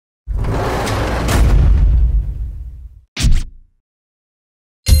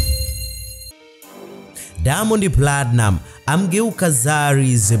Diamond Platnumz amgeuka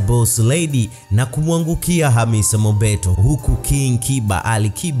Zari The Bosslady na kumwangukia Hamisa Mobeto, huku Kimenuka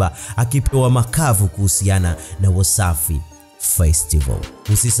Alikiba akipewa makavu kuhusiana na Wasafi Festival.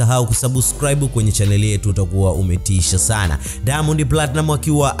 Usisahau kusubscribe kwenye channel yetu, utakuwa umetisha sana. Diamond Platnumz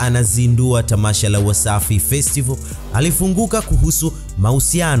akiwa anazindua tamasha la Wasafi Festival alifunguka kuhusu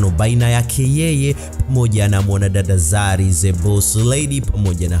mahusiano baina yake yeye pamoja na mwanadada Zari The Bosslady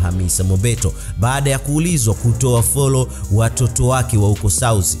pamoja na Hamisa Mobeto, baada ya kuulizwa kutoa follow watoto wake wa huko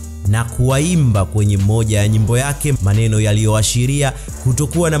South na kuwaimba kwenye moja ya nyimbo yake maneno yaliyoashiria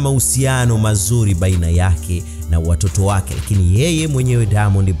kutokuwa na mahusiano mazuri baina yake na watoto wake. Lakini yeye mwenyewe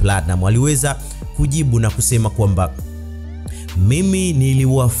Diamond Platnumz aliweza kujibu na kusema kwamba mimi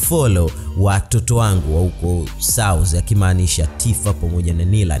niliwafollow watoto wangu wa huko South, akimaanisha Tifa pamoja na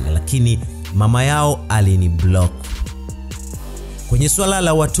Nilan, lakini mama yao aliniblock. Kwenye swala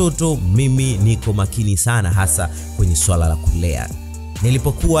la watoto mimi niko makini sana, hasa kwenye swala la kulea.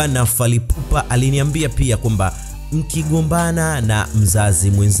 Nilipokuwa na Falipupa aliniambia pia kwamba mkigombana na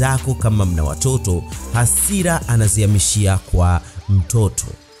mzazi mwenzako kama mna watoto, hasira anazihamishia kwa mtoto.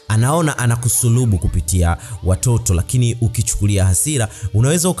 Anaona anakusulubu kupitia watoto, lakini ukichukulia hasira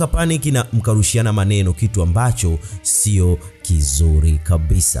unaweza ukapaniki na mkarushiana maneno, kitu ambacho sio kizuri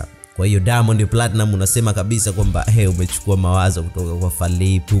kabisa. Kwa hiyo Diamond Platnumz unasema kabisa kwamba umechukua mawazo kutoka kwa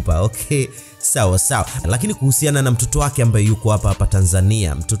Falipupa. Okay, sawa sawa. Lakini kuhusiana na mtoto wake ambaye yuko hapa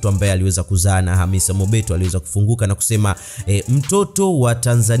Tanzania, mtoto ambaye aliweza kuzaa na Hamisa Mobeto, aliweza kufunguka na kusema mtoto wa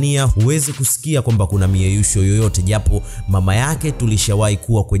Tanzania huwezi kusikia kwamba kuna mieyusho yoyote, japo mama yake tulishawahi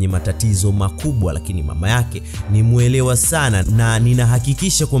kuwa kwenye matatizo makubwa, lakini mama yake ni muelewa sana na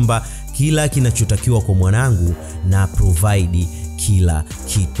ninahakikisha kwamba kila kinachotakiwa kwa mwanangu na provide kila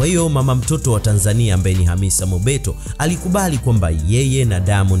kitu. Kwa hiyo mama mtoto wa Tanzania ambaye ni Hamisa Mobeto alikubali kwamba yeye na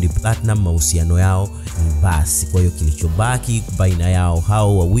Diamond Platnumz mahusiano yao ni basi. Kwa hiyo kilichobaki baina yao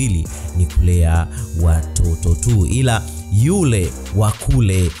hao wawili ni kulea watoto tu, ila yule wa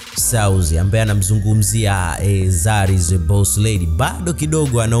kule South ambaye anamzungumzia Zari The Bosslady bado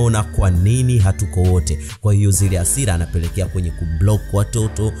kidogo anaona kwa nini hatuko wote. Kwa hiyo zile hasira anapelekea kwenye kublock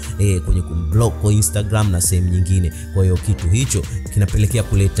watoto, kwenye kumblock kwa Instagram na sehemu nyingine. Kwa hiyo kitu hicho kinapelekea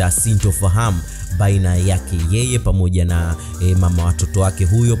kuleta sintofahamu baina yake yeye pamoja na mama watoto wake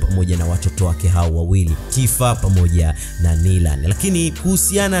huyo pamoja na watoto wake hao wawili, Tifa pamoja na Nilan. Lakini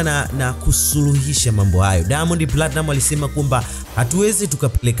kuhusiana na kusuluhisha mambo hayo, Diamond Platnumz alisema kwamba hatuwezi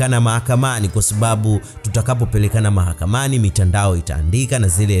tukapelekana mahakamani, kwa sababu tutakapopelekana mahakamani mitandao itaandika na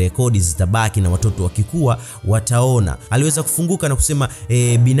zile rekodi zitabaki na watoto wakikua wataona. Aliweza kufunguka na kusema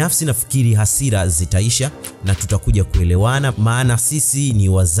binafsi nafikiri hasira zitaisha na tutakuja kuelewana, maana sisi ni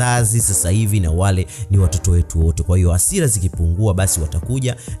wazazi sasa hivi na wale ni watoto wetu wote. Kwa hiyo hasira zikipungua basi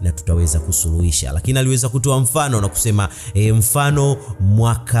watakuja na tutaweza kusuluhisha. Lakini aliweza kutoa mfano na kusema mfano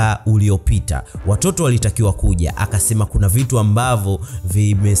mwaka uliopita watoto walitakiwa kuja, akasema kuna vitu ambavyo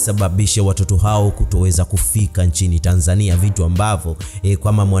vimesababisha watoto hao kutoweza kufika nchini Tanzania, vitu ambavyo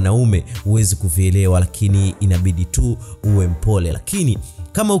kama mwanaume huwezi kuvielewa, lakini inabidi tu uwe mpole. Lakini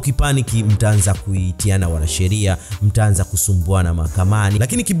kama ukipaniki mtaanza kuitiana wanasheria, mtaanza kusumbuana mahakamani.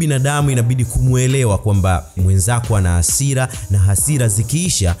 Lakini kibinadamu inabidi kumuelewa kwamba mwenzako ana hasira, na hasira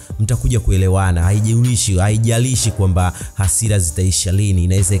zikiisha mtakuja kuelewana. Haijalishi kwamba hasira zitaisha lini,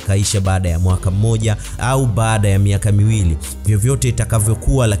 inaweza ikaisha baada ya mwaka mmoja au baada ya miaka miwili, vyovyote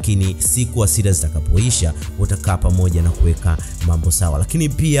itakavyokuwa, lakini siku hasira zitakapoisha utakaa pamoja na kuweka mambo sawa. Lakini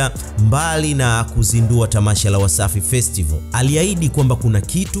pia mbali na kuzindua tamasha la Wasafi Festival, aliahidi kwamba kuna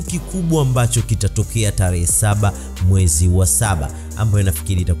kitu kikubwa ambacho kitatokea tarehe 7 mwezi wa 7, ambayo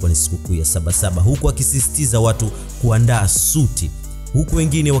nafikiri itakuwa ni sikukuu ya 7/7, huku akisisitiza watu kuandaa suti, huku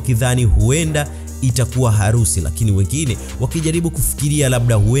wengine wakidhani huenda itakuwa harusi, lakini wengine wakijaribu kufikiria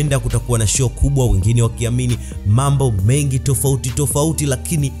labda huenda kutakuwa na show kubwa, wengine wakiamini mambo mengi tofauti.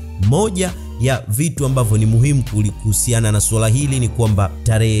 Lakini moja ya vitu ambavyo ni muhimu kuhusiana na swala hili ni kwamba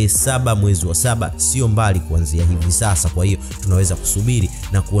tarehe 7 mwezi wa 7 sio mbali kuanzia hivi sasa. Kwa hiyo tunaweza kusubiri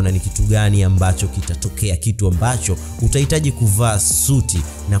na kuona ni kitu gani ambacho kitatokea, kitu ambacho utahitaji kuvaa suti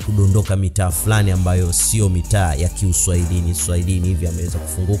na kudondoka mitaa fulani ambayo sio mitaa ya kiuswahilini hivi. Ameweza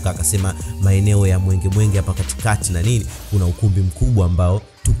kufunguka akasema maeneo ya Mwenge hapa katikati na nini, kuna ukumbi mkubwa ambao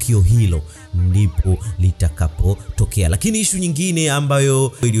tukio hilo ndipo litakapotokea. Lakini issue nyingine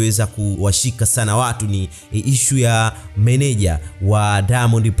ambayo iliweza kuwashika sana watu ni issue ya meneja wa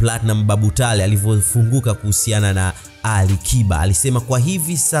Diamond Platnumz Babutale alivyofunguka kuhusiana na Alikiba. Alisema kwa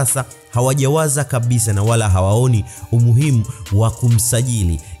hivi sasa hawajawaza kabisa na wala hawaoni umuhimu wa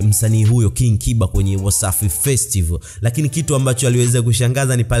kumsajili msanii huyo Kimenuka kwenye Wasafi Festival. Lakini kitu ambacho aliweza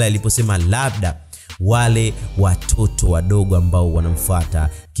kushangaza ni pale aliposema labda wale watoto wadogo ambao wanamfuata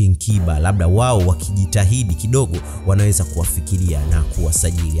King Kiba, labda wao wakijitahidi kidogo wanaweza kuwafikiria na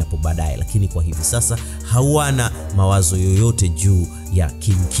kuwasajili hapo baadaye, lakini kwa hivi sasa hawana mawazo yoyote juu ya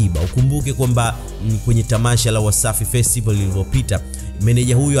King Kiba. Ukumbuke kwamba kwenye tamasha la Wasafi Festival lililopita,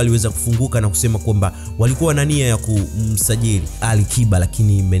 meneja huyo aliweza kufunguka na kusema kwamba walikuwa na nia ya kumsajili Alikiba,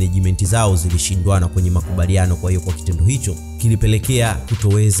 lakini management zao zilishindwana kwenye makubaliano. Kwa hiyo kwa kitendo hicho kilipelekea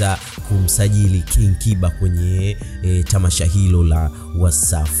kutoweza kumsajili King Kiba kwenye tamasha hilo la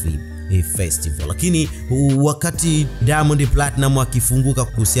Wasafi Festival. Lakini wakati Diamond Platnumz akifunguka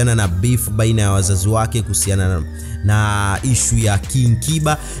kuhusiana na beef baina ya wazazi wake kuhusiana na issue ya King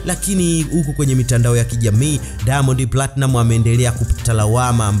Kiba, lakini huko kwenye mitandao ya kijamii Diamond Platnumz ameendelea kupata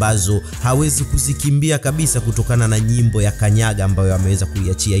lawama ambazo hawezi kuzikimbia kabisa kutokana na nyimbo ya Kanyaga ambayo ameweza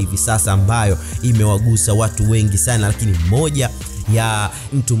kuiachia hivi sasa, ambayo imewagusa watu wengi sana. Lakini mmoja ya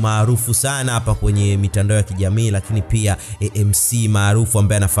mtu maarufu sana hapa kwenye mitandao ya kijamii, lakini pia MC maarufu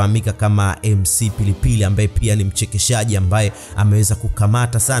ambaye anafahamika kama MC Pilipili, ambaye pia ni mchekeshaji ambaye ameweza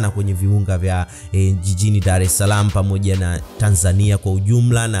kukamata sana kwenye viunga vya jijini Dar es Salaam pamoja na Tanzania kwa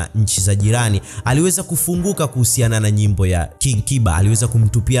ujumla na nchi za jirani, aliweza kufunguka kuhusiana na nyimbo ya King Kiba. Aliweza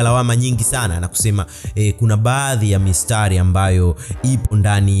kumtupia lawama nyingi sana na kusema kuna baadhi ya mistari ambayo ipo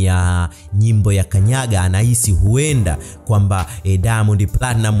ndani ya nyimbo ya Kanyaga anahisi huenda kwamba Diamond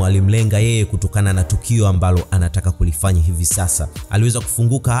Platnumz alimlenga yeye kutokana na tukio ambalo anataka kulifanya hivi sasa. Aliweza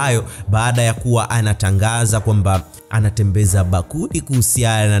kufunguka hayo baada ya kuwa anatangaza kwamba anatembeza bakuli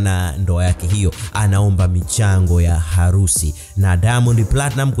kuhusiana na ndoa yake hiyo, anaomba michango ya harusi. Na Diamond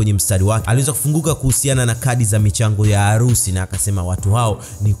Platnumz kwenye mstari wake aliweza kufunguka kuhusiana na kadi za michango ya harusi, na akasema watu hao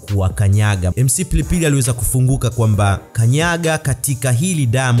ni kuwa Kanyaga. MC Pilipili aliweza kufunguka kwamba Kanyaga, katika hili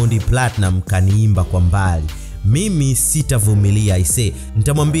Diamond Platnumz kaniimba kwa mbali, mimi sitavumilia ise,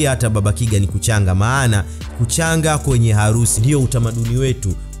 nitamwambia hata Baba Kiga ni kuchanga, maana kuchanga kwenye harusi ndio utamaduni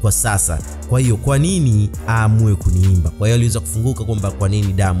wetu kwa sasa. Kwa hiyo kwa nini aamue kuniimba? Kwa hiyo aliweza kufunguka kwamba kwa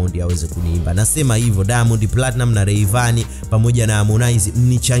nini Diamond aweze kuniimba. Nasema hivyo Diamond Platnumz na Rayvanny pamoja na Harmonize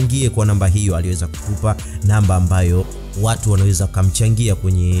mnichangie kwa namba hiyo. Aliweza kutupa namba ambayo watu wanaweza kumchangia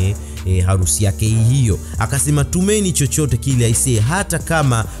kwenye harusi yake hiyo. Akasema tumeni chochote kile aisee, hata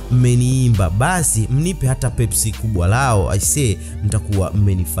kama mmeniimba basi mnipe hata Pepsi kubwa lao aisee, mtakuwa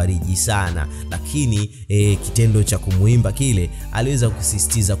mmenifariji sana. Lakini kitendo cha kumuimba kile aliweza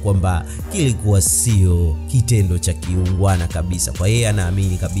kusisitiza kwamba kilikuwa sio kitendo cha kiungwana kabisa. Kwa yeye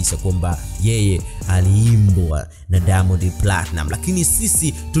anaamini kabisa kwamba yeye aliimbwa na Diamond Platnumz. Lakini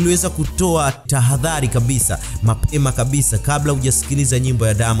sisi tuliweza kutoa tahadhari kabisa mapema kabisa, kabla hujasikiliza nyimbo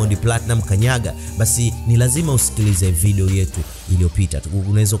ya Diamond Platnumz Kanyaga, basi ni lazima usikilize video yetu iliyopita.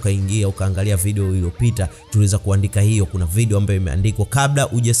 Unaweza kaingia ukaangalia video iliyopita, tuliweza kuandika hiyo. Kuna video ambayo imeandikwa kabla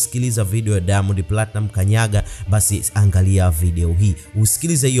hujasikiliza video ya Diamond Platnumz Kanyaga, basi angalia video hii,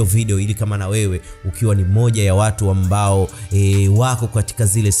 usikilize hiyo video, ili kama na wewe ukiwa ni moja ya watu ambao wako katika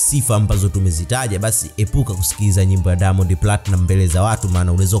zile sifa ambazo tumezitaja, basi epuka kusikiliza nyimbo ya Diamond Platnumz mbele za watu,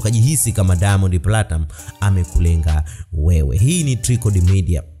 maana unaweza kujihisi kama Diamond Platnumz amekulenga wewe. Hii ni Tricod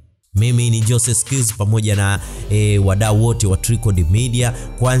Media. Mimi ni Joseph Skills pamoja na wadau wote wa Tricod Media.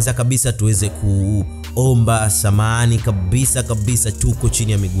 Kwanza kabisa tuweze kuomba samahani kabisa, tuko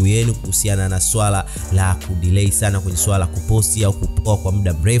chini ya miguu yenu kuhusiana na swala la kudelay sana kwenye swala kuposti au kupoa kwa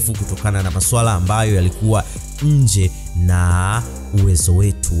muda mrefu, kutokana na masuala ambayo yalikuwa nje na uwezo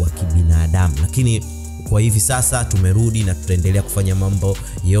wetu wa kibinadamu. Lakini kwa hivi sasa tumerudi na tutaendelea kufanya mambo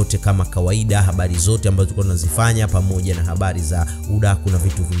yote kama kawaida. Habari zote ambazo tulikuwa tunazifanya pamoja na habari za udaku na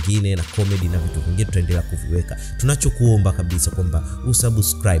vitu vingine na comedy na vitu vingine tutaendelea kuviweka. Tunachokuomba kabisa kwamba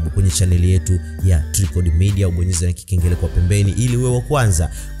usubscribe kwenye channel yetu ya Tricod Media, ubonyeze na kikengele kwa pembeni ili wewe wa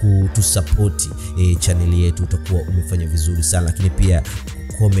kwanza kutusupport channel yetu. Utakuwa umefanya vizuri sana. Lakini pia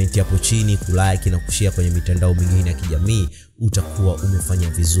comment hapo chini, kulike na kushare kwenye mitandao mingine ya kijamii, utakuwa umefanya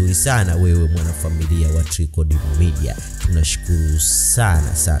vizuri sana wewe mwanafamilia wa Tricod Media. Tunashukuru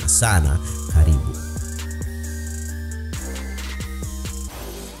sana. Karibu.